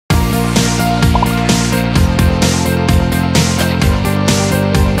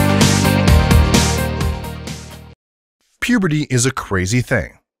Puberty is a crazy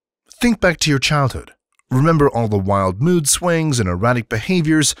thing. Think back to your childhood. Remember all the wild mood swings and erratic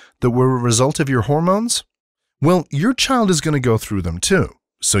behaviors that were a result of your hormones? Well, your child is going to go through them too,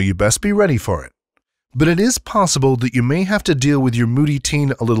 so you best be ready for it. But it is possible that you may have to deal with your moody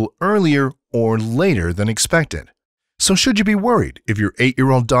teen a little earlier or later than expected. So should you be worried if your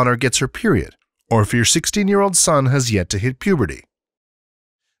 8-year-old daughter gets her period, or if your 16-year-old son has yet to hit puberty?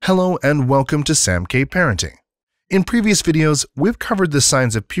 Hello and welcome to Sam.K Parenting. In previous videos, we've covered the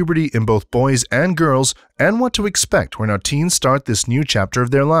signs of puberty in both boys and girls and what to expect when our teens start this new chapter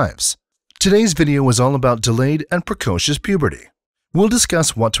of their lives. Today's video is all about delayed and precocious puberty. We'll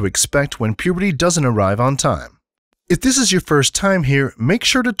discuss what to expect when puberty doesn't arrive on time. If this is your first time here, make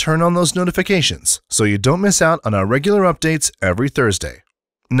sure to turn on those notifications so you don't miss out on our regular updates every Thursday.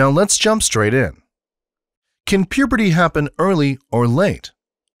 Now let's jump straight in. Can puberty happen early or late?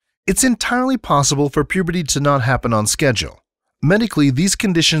 It's entirely possible for puberty to not happen on schedule. Medically, these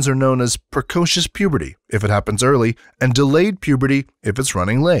conditions are known as precocious puberty if it happens early and delayed puberty if it's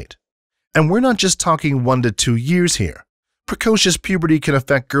running late. And we're not just talking 1 to 2 years here. Precocious puberty can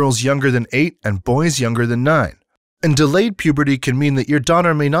affect girls younger than 8 and boys younger than 9. And delayed puberty can mean that your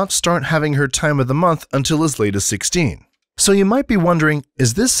daughter may not start having her time of the month until as late as 16. So you might be wondering,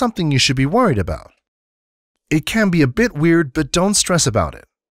 is this something you should be worried about? It can be a bit weird, but don't stress about it.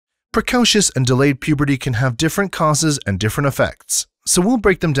 Precocious and delayed puberty can have different causes and different effects, so we'll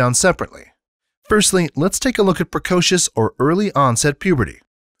break them down separately. Firstly, let's take a look at precocious or early onset puberty.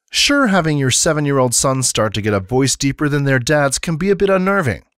 Sure, having your 7-year-old son start to get a voice deeper than their dad's can be a bit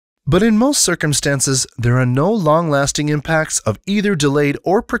unnerving. But in most circumstances, there are no long-lasting impacts of either delayed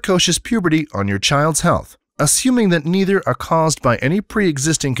or precocious puberty on your child's health, assuming that neither are caused by any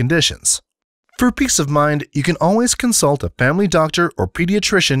pre-existing conditions. For peace of mind, you can always consult a family doctor or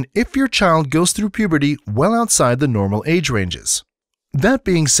pediatrician if your child goes through puberty well outside the normal age ranges. That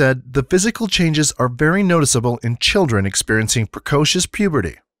being said, the physical changes are very noticeable in children experiencing precocious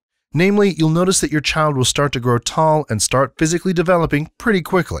puberty. Namely, you'll notice that your child will start to grow tall and start physically developing pretty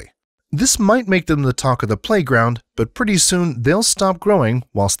quickly. This might make them the talk of the playground, but pretty soon they'll stop growing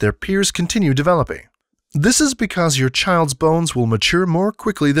whilst their peers continue developing. This is because your child's bones will mature more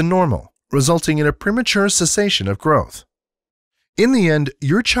quickly than normal, resulting in a premature cessation of growth. In the end,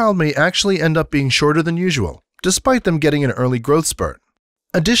 your child may actually end up being shorter than usual, despite them getting an early growth spurt.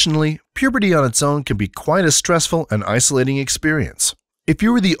 Additionally, puberty on its own can be quite a stressful and isolating experience. If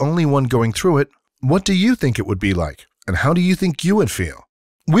you were the only one going through it, what do you think it would be like, and how do you think you would feel?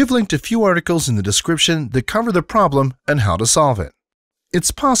 We've linked a few articles in the description that cover the problem and how to solve it.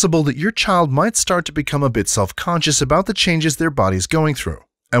 It's possible that your child might start to become a bit self-conscious about the changes their body's going through.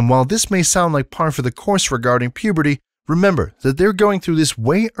 And while this may sound like par for the course regarding puberty, remember that they're going through this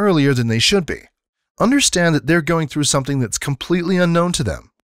way earlier than they should be. Understand that they're going through something that's completely unknown to them.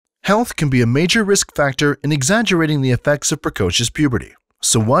 Health can be a major risk factor in exaggerating the effects of precocious puberty,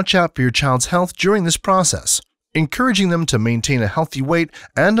 so watch out for your child's health during this process, encouraging them to maintain a healthy weight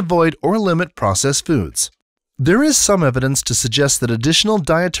and avoid or limit processed foods. There is some evidence to suggest that additional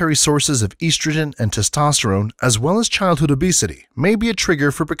dietary sources of estrogen and testosterone, as well as childhood obesity, may be a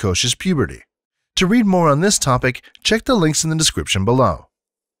trigger for precocious puberty. To read more on this topic, check the links in the description below.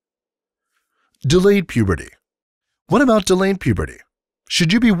 Delayed puberty. What about delayed puberty?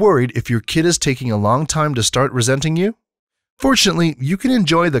 Should you be worried if your kid is taking a long time to start resenting you? Fortunately, you can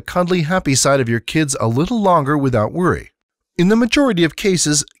enjoy the cuddly, happy side of your kids a little longer without worry. In the majority of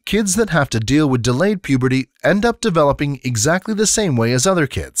cases, kids that have to deal with delayed puberty end up developing exactly the same way as other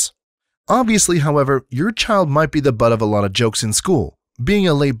kids. Obviously, however, your child might be the butt of a lot of jokes in school, being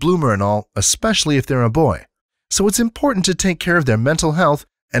a late bloomer and all, especially if they're a boy. So it's important to take care of their mental health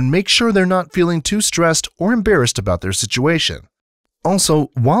and make sure they're not feeling too stressed or embarrassed about their situation.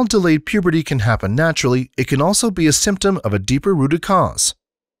 Also, while delayed puberty can happen naturally, it can also be a symptom of a deeper-rooted cause.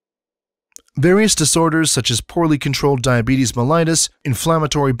 Various disorders such as poorly controlled diabetes mellitus,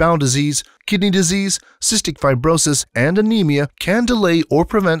 inflammatory bowel disease, kidney disease, cystic fibrosis, and anemia can delay or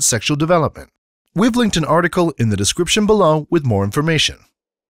prevent sexual development. We've linked an article in the description below with more information.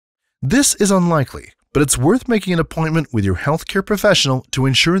 This is unlikely, but it's worth making an appointment with your healthcare professional to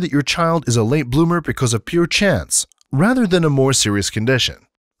ensure that your child is a late bloomer because of pure chance, rather than a more serious condition.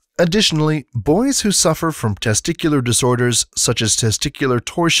 Additionally, boys who suffer from testicular disorders such as testicular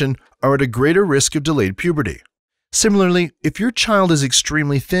torsion are at a greater risk of delayed puberty. Similarly, if your child is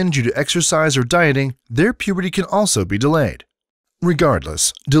extremely thin due to exercise or dieting, their puberty can also be delayed.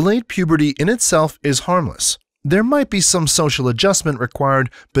 Regardless, delayed puberty in itself is harmless. There might be some social adjustment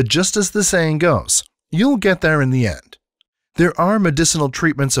required, but just as the saying goes, you'll get there in the end. There are medicinal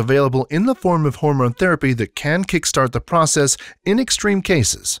treatments available in the form of hormone therapy that can kickstart the process in extreme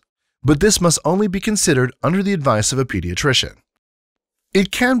cases, but this must only be considered under the advice of a pediatrician.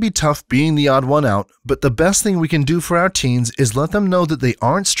 It can be tough being the odd one out, but the best thing we can do for our teens is let them know that they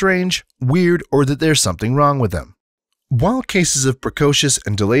aren't strange, weird, or that there's something wrong with them. While cases of precocious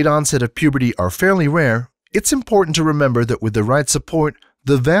and delayed onset of puberty are fairly rare, it's important to remember that with the right support,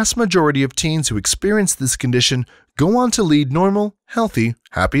 the vast majority of teens who experience this condition go on to lead normal, healthy,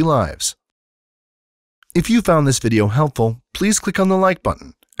 happy lives. If you found this video helpful, please click on the like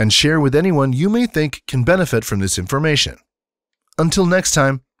button and share with anyone you may think can benefit from this information. Until next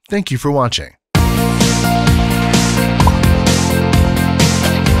time, thank you for watching.